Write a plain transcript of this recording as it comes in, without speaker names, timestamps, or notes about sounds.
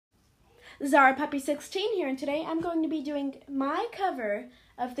Zara Puppy 16 here, and today I'm going to be doing my cover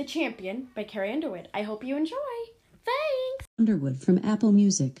of The Champion by Carrie Underwood. I hope you enjoy. Thanks! Underwood from Apple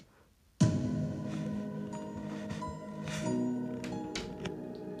Music.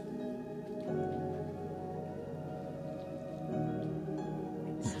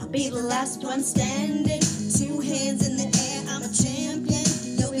 I'll be the last one standing, 2 hands in the air, I'm a champion.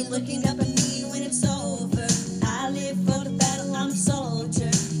 You'll be looking up at me when it's over. I live for the battle, I'm a soldier.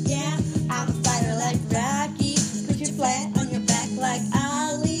 Yeah, I'm a fighter like Rocky. Put you flat on your back like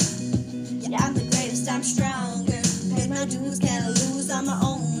Ali. Yeah, I'm the greatest, I'm stronger. Pay my dues, can't lose on my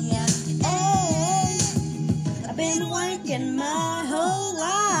own, yeah. Hey, I've been working my whole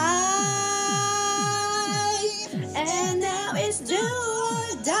life, and now it's due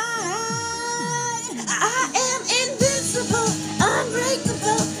or die. I am invincible,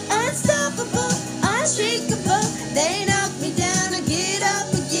 unbreakable, unstoppable, unshakable. They knock me down, I get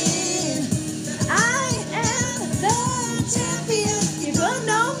up again. I am the champion. You don't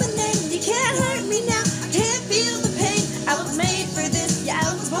know my name, you can't hurt me now. I can't feel the pain. I was made for this, yeah,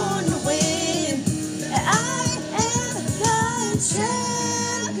 I was born to win. I am the champion.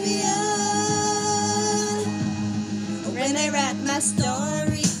 When they write my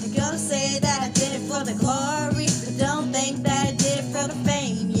story, they're gonna say that I did it for the glory. But don't think that I did it for the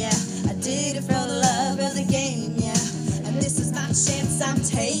fame, yeah. I did it for the love of the game, yeah. And this is my chance I'm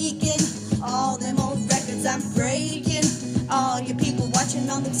taking. All them old records I'm breaking. All you people watching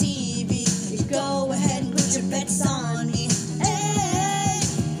on the TV, you go ahead and put your bets on me. Hey,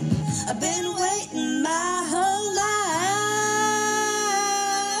 I've been waiting my whole life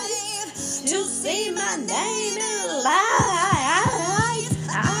to see my name in lights.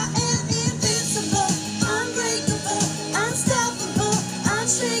 I am invincible, unbreakable, unstoppable,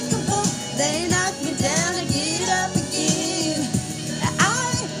 unshakable. They knock me down and get up again.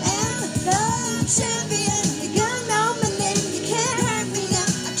 I am the champion. You gotta know my name. You can't hurt me now.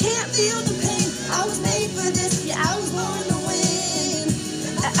 I can't feel the pain. I was made for this. Yeah, I was born to win.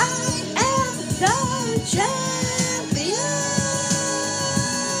 I am the champion.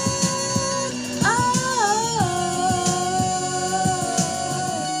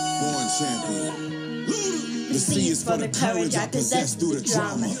 Born champion. The C is for the courage I possess through the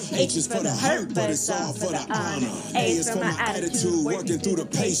drama. H is for the hurt, but it's all for the honor. A is for my attitude, working through the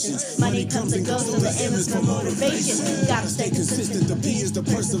patience. Money comes and goes, so the M is for motivation. Gotta stay consistent, the P is to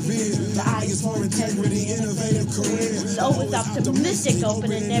persevere. The I is for integrity, innovative career. It's always optimistic,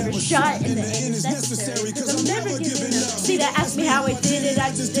 open and never shut. In the end, it's necessary, cause I'm never giving up. See, they ask me how I did it,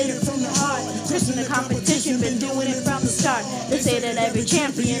 I just did it from the heart. Pushing the competition, been doing it from the start. They say that every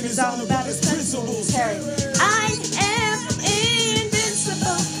champion is all about his principles. Harry, I am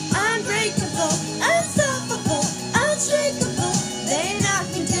invincible, unbreakable, unstoppable, unshakable. They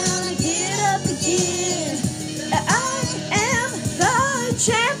knock me down and get up again. I am the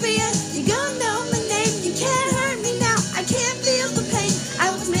champion. You gonna know my name. You can't hurt me now. I can't feel the pain.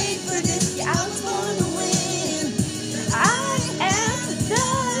 I was made for this. Yeah, I was born to win. I am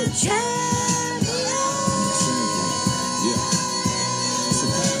the champion. Yeah.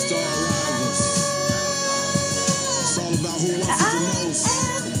 Surpassed all rivals. It's all about who wants it the most.